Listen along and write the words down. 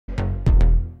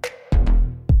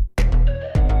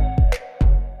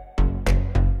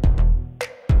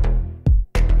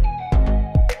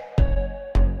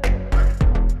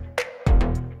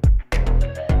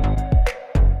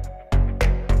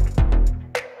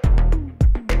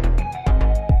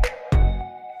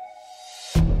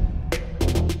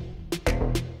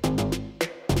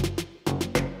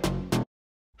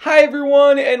Hi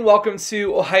everyone and welcome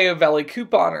to Ohio Valley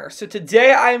Couponer. So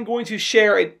today I am going to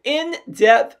share an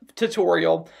in-depth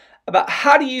tutorial about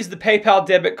how to use the PayPal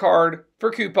debit card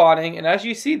for couponing, and as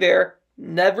you see there,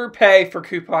 never pay for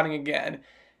couponing again.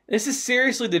 This is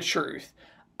seriously the truth.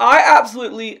 I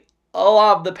absolutely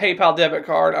love the PayPal debit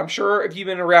card. I'm sure if you've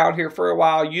been around here for a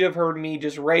while, you have heard me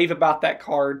just rave about that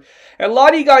card. And a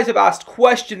lot of you guys have asked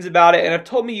questions about it and have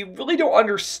told me you really don't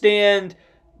understand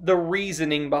the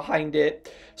reasoning behind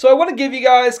it. So I want to give you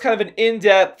guys kind of an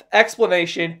in-depth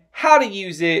explanation, how to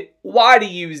use it, why to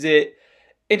use it,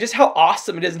 and just how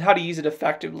awesome it is and how to use it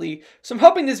effectively. So I'm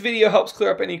hoping this video helps clear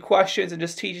up any questions and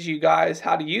just teaches you guys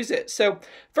how to use it. So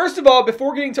first of all,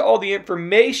 before getting to all the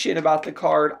information about the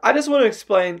card, I just want to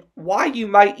explain why you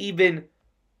might even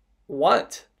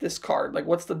want this card. Like,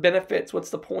 what's the benefits? What's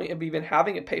the point of even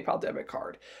having a PayPal debit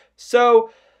card?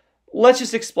 So let's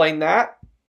just explain that.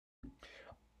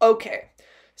 Okay,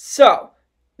 so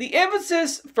the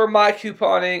emphasis for my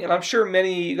couponing, and I'm sure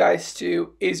many of you guys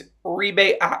too, is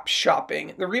rebate app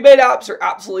shopping. The rebate apps are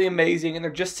absolutely amazing, and they're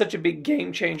just such a big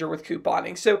game changer with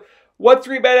couponing. So what's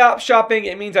rebate app shopping?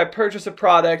 It means I purchase a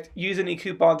product, use any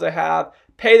coupons I have,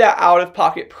 pay that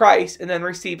out-of-pocket price, and then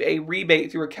receive a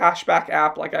rebate through a cashback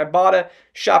app like Ibotta,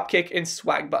 Shopkick, and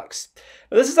Swagbucks.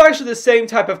 Now, this is actually the same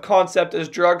type of concept as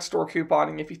drugstore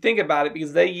couponing if you think about it,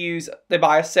 because they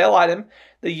buy a sale item,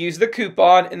 they use the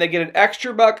coupon, and they get an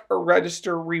extra buck or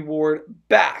register reward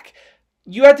back.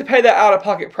 You have to pay that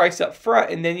out-of-pocket price up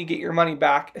front, and then you get your money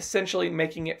back, essentially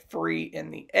making it free in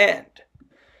the end.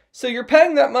 So you're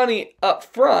paying that money up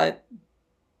front,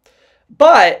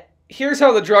 but here's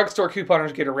how the drugstore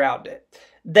couponers get around it.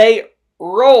 They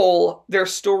roll their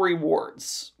store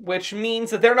rewards, which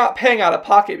means that they're not paying out of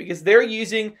pocket because they're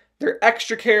using their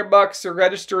extra care bucks or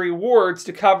register rewards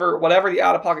to cover whatever the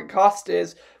out-of-pocket cost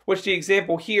is, which the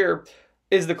example here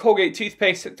is the Colgate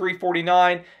toothpaste at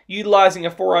 $3.49, utilizing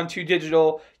a 4-on-2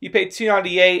 digital. You pay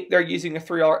 $2.98, they're using a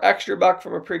 $3 extra buck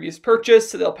from a previous purchase,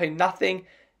 so they'll pay nothing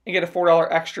and get a $4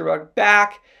 extra buck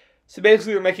back. So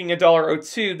basically they're making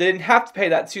 $1.02. They didn't have to pay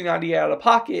that $2.98 out of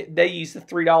pocket. They used the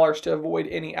 $3 to avoid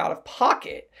any out of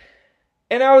pocket.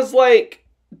 And I was like,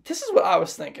 this is what I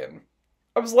was thinking.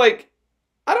 I was like,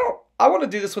 I want to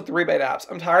do this with the rebate apps.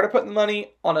 I'm tired of putting the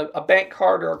money on a bank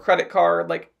card or a credit card.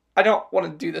 Like, I don't want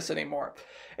to do this anymore.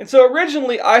 And so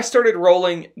originally I started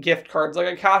rolling gift cards. Like,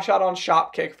 I cash out on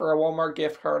Shopkick for a Walmart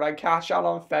gift card. I cash out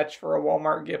on Fetch for a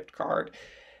Walmart gift card.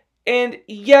 And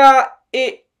yeah,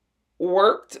 it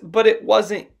worked, but it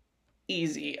wasn't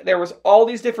easy. There was all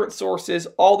these different sources,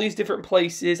 all these different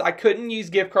places. I couldn't use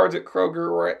gift cards at Kroger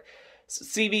or at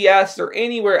CVS or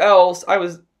anywhere else. I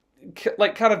was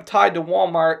like kind of tied to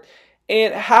Walmart,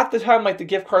 and half the time like the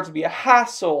gift cards would be a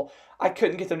hassle. I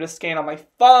couldn't get them to scan on my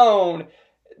phone.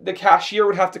 The cashier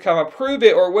would have to come approve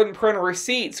it, or it wouldn't print a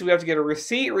receipt, so we have to get a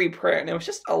receipt reprint, and it was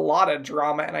just a lot of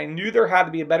drama, and I knew there had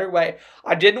to be a better way.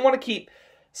 I didn't want to keep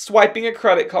swiping a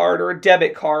credit card or a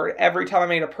debit card every time I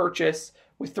made a purchase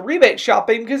with the rebate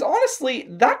shopping, because honestly,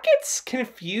 that gets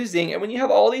confusing. And when you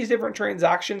have all these different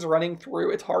transactions running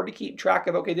through, it's hard to keep track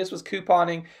of, okay, this was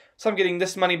couponing, so I'm getting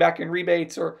this money back in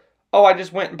rebates, or, oh, I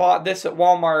just went and bought this at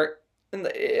Walmart, and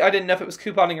I didn't know if it was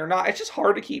couponing or not. It's just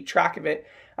hard to keep track of it.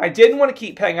 I didn't want to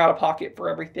keep paying out of pocket for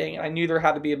everything, and I knew there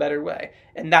had to be a better way.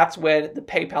 And that's when the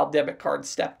PayPal debit card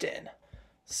stepped in.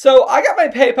 So I got my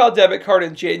PayPal debit card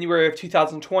in January of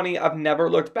 2020. I've never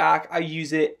looked back. I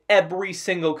use it every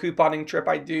single couponing trip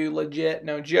I do, legit,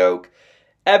 no joke.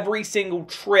 Every single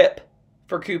trip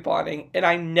for couponing, and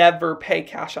I never pay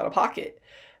cash out of pocket.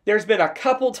 There's been a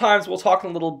couple times, we'll talk a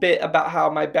little bit about how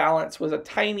my balance was a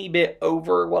tiny bit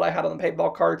over what I had on the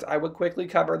PayPal cards. I would quickly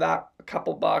cover that, a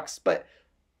couple bucks, but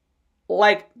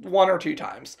like 1 or 2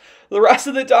 times. The rest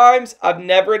of the times, I've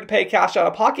never had to pay cash out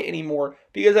of pocket anymore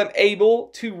because I'm able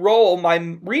to roll my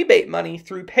rebate money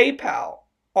through PayPal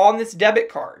on this debit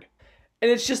card.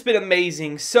 And it's just been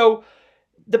amazing. So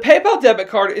the PayPal debit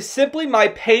card is simply my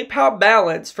PayPal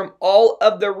balance from all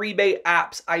of the rebate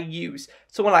apps I use.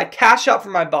 So when I cash out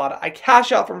from Ibotta, I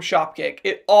cash out from Shopkick,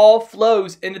 it all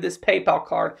flows into this PayPal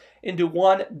card into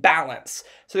one balance.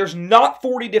 So there's not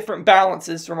 40 different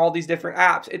balances from all these different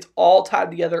apps. It's all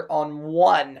tied together on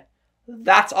one.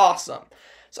 That's awesome.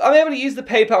 So I'm able to use the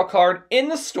PayPal card in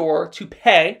the store to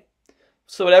pay.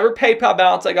 So whatever PayPal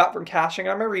balance I got from cashing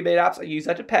on my rebate apps, I use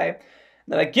that to pay. And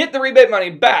then I get the rebate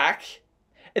money back,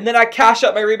 and then I cash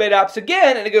out my rebate apps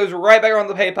again, and it goes right back on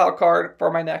the PayPal card for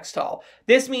my next haul.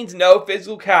 This means no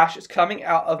physical cash is coming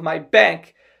out of my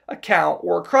bank account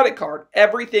or a credit card.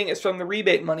 Everything is from the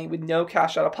rebate money with no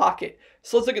cash out of pocket.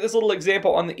 So let's look at this little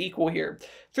example on the equal here.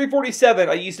 $3.47,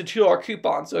 I used a $2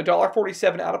 coupon, so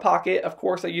 $1.47 out of pocket. Of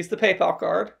course, I used the PayPal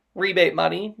card. Rebate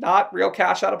money, not real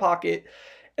cash out of pocket.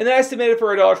 And then I submitted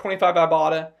for $1.25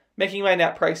 Ibotta, making my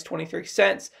net price 23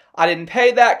 cents. I didn't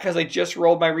pay that because I just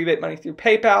rolled my rebate money through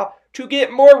PayPal to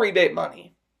get more rebate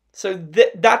money. So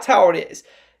that's how it is.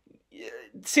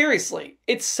 Seriously,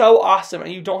 it's so awesome,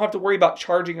 and you don't have to worry about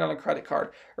charging on a credit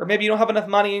card. Or maybe you don't have enough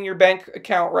money in your bank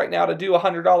account right now to do a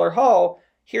 $100 haul.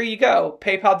 Here you go,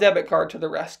 PayPal debit card to the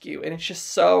rescue, and it's just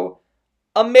so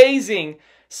amazing.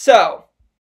 So,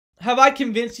 have I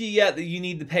convinced you yet that you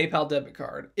need the PayPal debit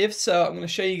card? If so, I'm going to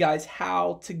show you guys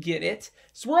how to get it.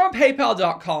 So we're on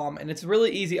PayPal.com, and it's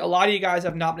really easy. A lot of you guys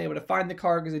have not been able to find the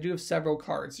card because they do have several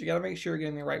cards. So you got to make sure you're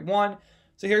getting the right one.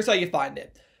 So here's how you find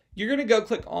it. You're going to go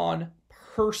click on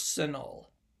Personal,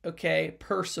 okay,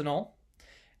 Personal.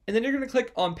 And then you're going to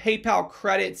click on PayPal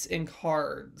Credits and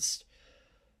Cards.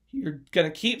 You're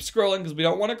going to keep scrolling because we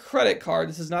don't want a credit card.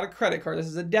 This is not a credit card. This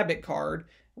is a debit card.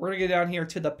 We're going to go down here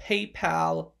to the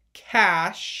PayPal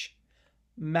Cash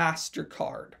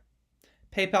MasterCard.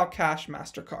 PayPal Cash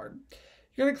MasterCard.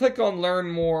 You're going to click on Learn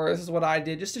More. This is what I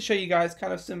did just to show you guys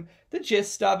kind of the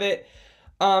gist of it.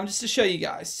 Just to show you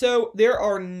guys. So there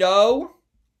are no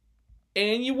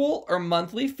annual or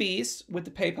monthly fees with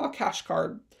the PayPal Cash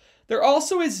Card. There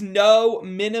also is no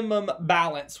minimum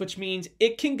balance, which means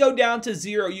it can go down to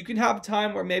zero. You can have a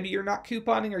time where maybe you're not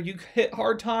couponing or you hit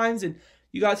hard times and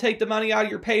you got to take the money out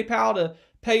of your PayPal to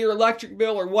pay your electric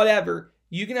bill or whatever.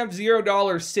 You can have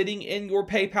 $0 sitting in your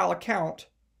PayPal account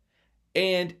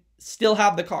and still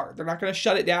have the card. They're not going to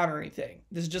shut it down or anything.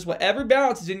 This is just whatever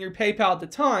balance is in your PayPal at the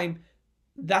time.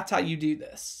 That's how you do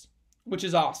this, which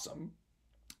is awesome.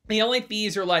 The only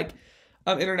fees are like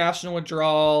international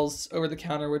withdrawals,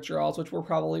 over-the-counter withdrawals, which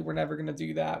we're never going to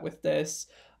do that with this,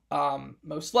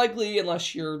 most likely,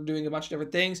 unless you're doing a bunch of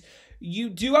different things. You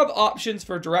do have options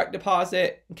for direct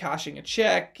deposit, and cashing a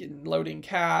check, and loading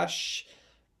cash,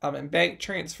 and bank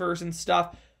transfers and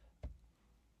stuff.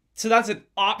 So that's an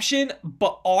option,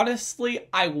 but honestly,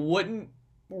 I wouldn't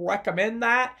recommend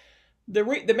that.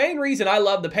 The main reason I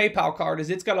love the PayPal card is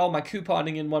it's got all my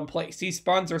couponing in one place. These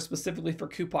funds are specifically for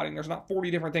couponing. There's not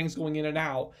 40 different things going in and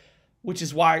out, which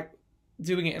is why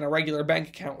doing it in a regular bank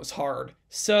account was hard.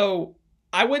 So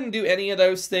I wouldn't do any of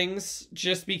those things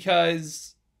just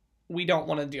because we don't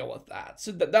want to deal with that.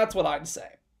 So that's what I'd say.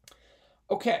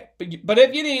 Okay, but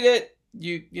if you need it,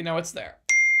 you know it's there.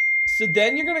 So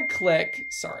then you're going to click,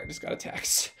 sorry, I just got a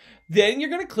text. Then you're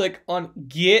going to click on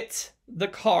Get the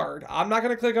Card. I'm not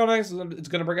going to click on it. It's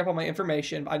going to bring up all my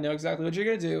information. But I know exactly what you're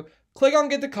going to do. Click on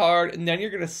Get the Card, and then you're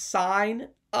going to sign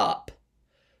up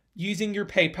using your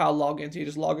PayPal login. So you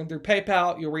just log in through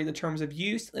PayPal. You'll read the terms of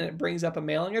use, and it brings up a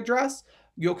mailing address.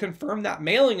 You'll confirm that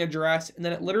mailing address, and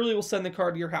then it literally will send the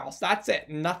card to your house. That's it.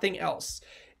 Nothing else.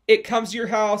 It comes to your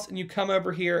house, and you come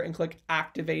over here and click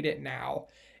Activate It Now.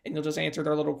 And you'll just answer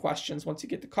their little questions once you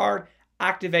get the card.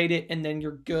 Activate it, and then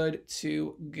you're good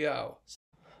to go.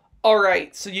 All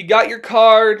right, so you got your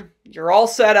card, you're all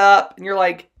set up, and you're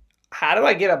like, how do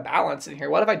I get a balance in here?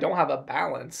 What if I don't have a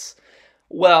balance?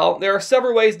 Well, there are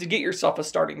several ways to get yourself a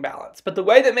starting balance, but the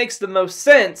way that makes the most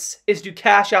sense is to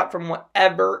cash out from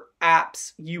whatever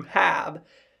apps you have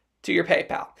to your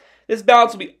PayPal. This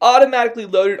balance will be automatically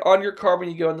loaded on your card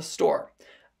when you go in the store.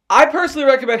 I personally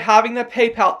recommend having the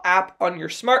PayPal app on your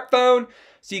smartphone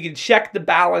so you can check the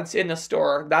balance in the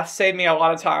store. That saved me a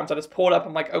lot of times. I just pull it up.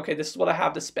 I'm like, okay, this is what I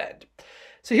have to spend.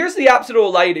 So here's the apps that will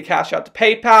allow you to cash out to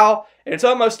PayPal. And it's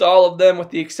almost all of them with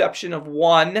the exception of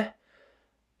one.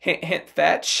 Hint, hint,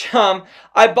 fetch. Ibotta,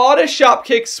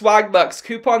 Shopkick, Swagbucks,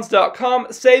 Coupons.com,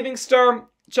 Savings Star,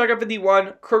 Checkout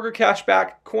 51, Kroger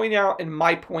Cashback, Coin Out, and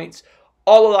My Points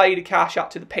all allow you to cash out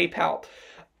to the PayPal.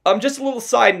 Just a little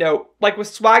side note, like with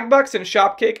Swagbucks and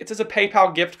Shopkick, it says a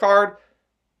PayPal gift card.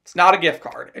 It's not a gift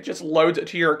card. It just loads it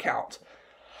to your account.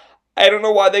 I don't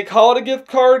know why they call it a gift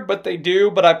card, but they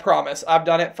do. But I promise, I've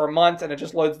done it for months, and it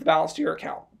just loads the balance to your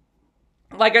account.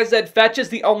 Like I said, Fetch is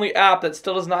the only app that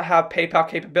still does not have PayPal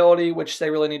capability, which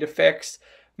they really need to fix.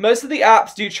 Most of the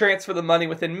apps do transfer the money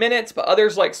within minutes, but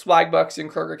others like Swagbucks and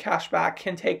Kroger Cashback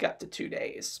can take up to 2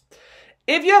 days.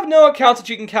 If you have no accounts that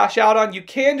you can cash out on, you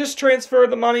can just transfer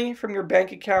the money from your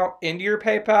bank account into your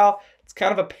PayPal. It's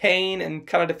kind of a pain and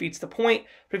kind of defeats the point.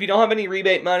 But if you don't have any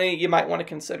rebate money, you might want to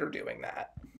consider doing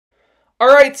that. All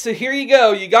right, so here you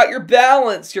go. You got your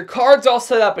balance, your card's all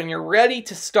set up, and you're ready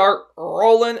to start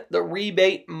rolling the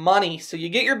rebate money. So you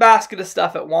get your basket of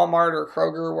stuff at Walmart or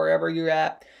Kroger or wherever you're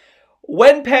at.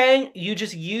 When paying, you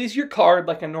just use your card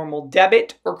like a normal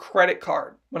debit or credit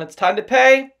card. When it's time to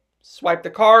pay, swipe the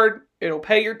card, it'll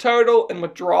pay your total and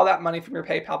withdraw that money from your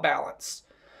PayPal balance.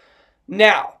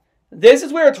 Now, this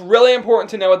is where it's really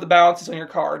important to know what the balance is on your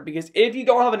card, because if you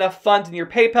don't have enough funds in your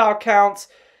PayPal accounts,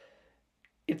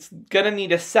 it's going to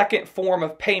need a second form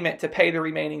of payment to pay the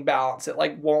remaining balance. It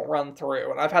won't run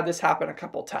through. And I've had this happen a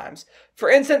couple times. For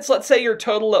instance, let's say your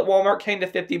total at Walmart came to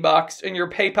 $50 and your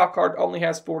PayPal card only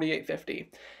has $48.50.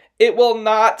 It will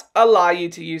not allow you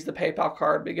to use the PayPal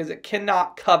card because it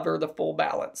cannot cover the full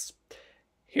balance.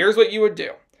 Here's what you would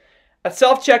do. At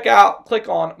self-checkout, click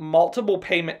on multiple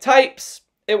payment types.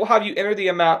 It will have you enter the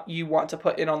amount you want to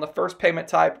put in on the first payment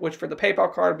type, which for the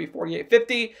PayPal card would be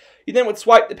 $48.50. You then would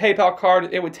swipe the PayPal card.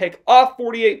 It would take off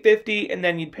 $48.50, and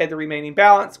then you'd pay the remaining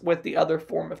balance with the other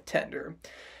form of tender.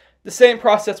 The same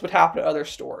process would happen at other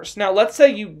stores. Now, let's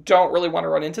say you don't really want to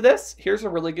run into this. Here's a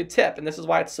really good tip, and this is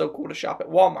why it's so cool to shop at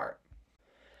Walmart.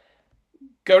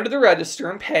 Go to the register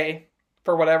and pay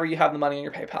for whatever you have the money in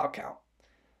your PayPal account.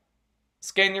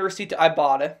 Scan your receipt to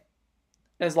Ibotta.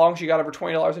 And as long as you got over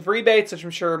 $20 of rebates, which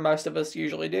I'm sure most of us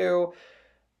usually do,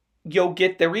 you'll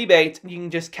get the rebates. You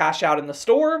can just cash out in the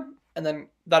store, and then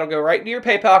that'll go right into your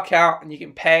PayPal account, and you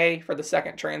can pay for the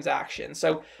second transaction.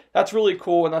 So that's really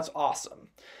cool, and that's awesome.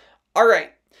 All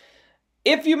right.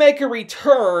 If you make a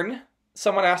return,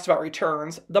 someone asked about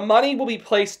returns, the money will be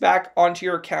placed back onto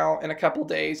your account in a couple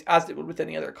days, as it would with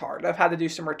any other card. I've had to do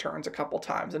some returns a couple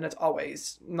times, and it's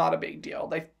always not a big deal.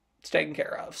 They've taken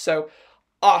care of. So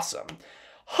awesome.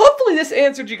 Hopefully this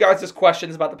answered you guys'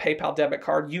 questions about the PayPal debit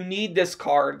card. You need this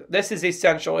card. This is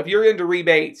essential. If you're into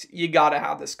rebates, you got to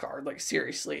have this card.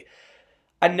 Seriously.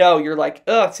 I know you're like,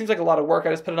 ugh, it seems like a lot of work. I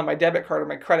just put it on my debit card or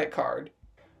my credit card.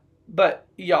 But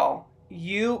y'all,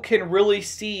 you can really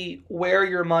see where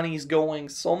your money's going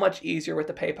so much easier with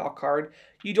the PayPal card.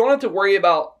 You don't have to worry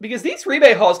about, because these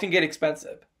rebate hauls can get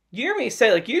expensive. You hear me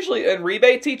say, usually in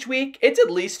rebates each week, it's at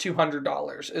least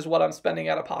 $200 is what I'm spending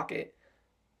out of pocket.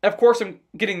 Of course, I'm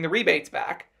getting the rebates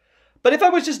back. But if I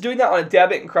was just doing that on a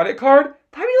debit and credit card,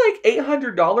 that'd be like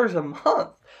 $800 a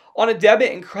month on a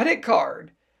debit and credit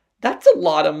card. That's a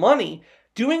lot of money.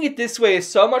 Doing it this way is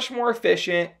so much more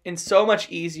efficient and so much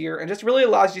easier, and just really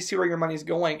allows you to see where your money's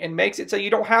going and makes it so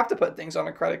you don't have to put things on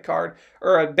a credit card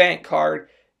or a bank card.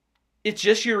 It's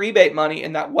just your rebate money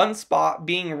in that one spot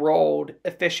being rolled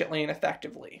efficiently and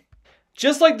effectively.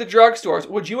 Just like the drugstores,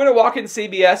 would you want to walk in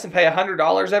CVS and pay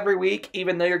 $100 every week,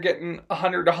 even though you're getting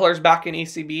 $100 back in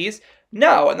ECBs?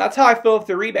 No, and that's how I feel with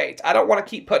the rebates. I don't want to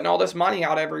keep putting all this money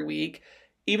out every week,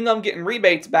 even though I'm getting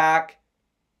rebates back,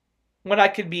 when I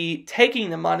could be taking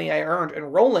the money I earned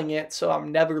and rolling it so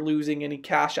I'm never losing any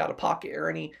cash out of pocket or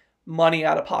any money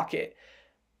out of pocket.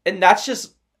 And that's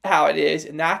just how it is,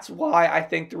 and that's why I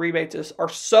think the rebates are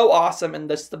so awesome, and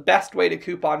that's the best way to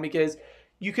coupon, because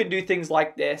you can do things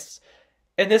like this.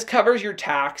 And this covers your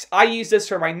tax. I use this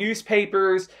for my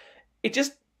newspapers.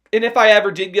 And if I ever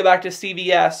did go back to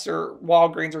CVS or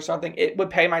Walgreens or something, it would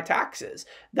pay my taxes.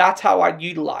 That's how I'd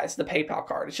utilize the PayPal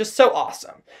card. It's just so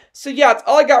awesome. So yeah, that's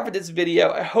all I got for this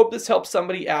video. I hope this helps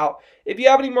somebody out. If you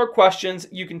have any more questions,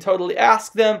 you can totally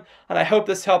ask them. And I hope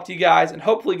this helped you guys and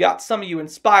hopefully got some of you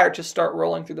inspired to start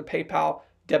rolling through the PayPal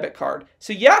debit card.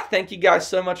 So yeah, thank you guys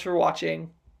so much for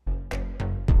watching.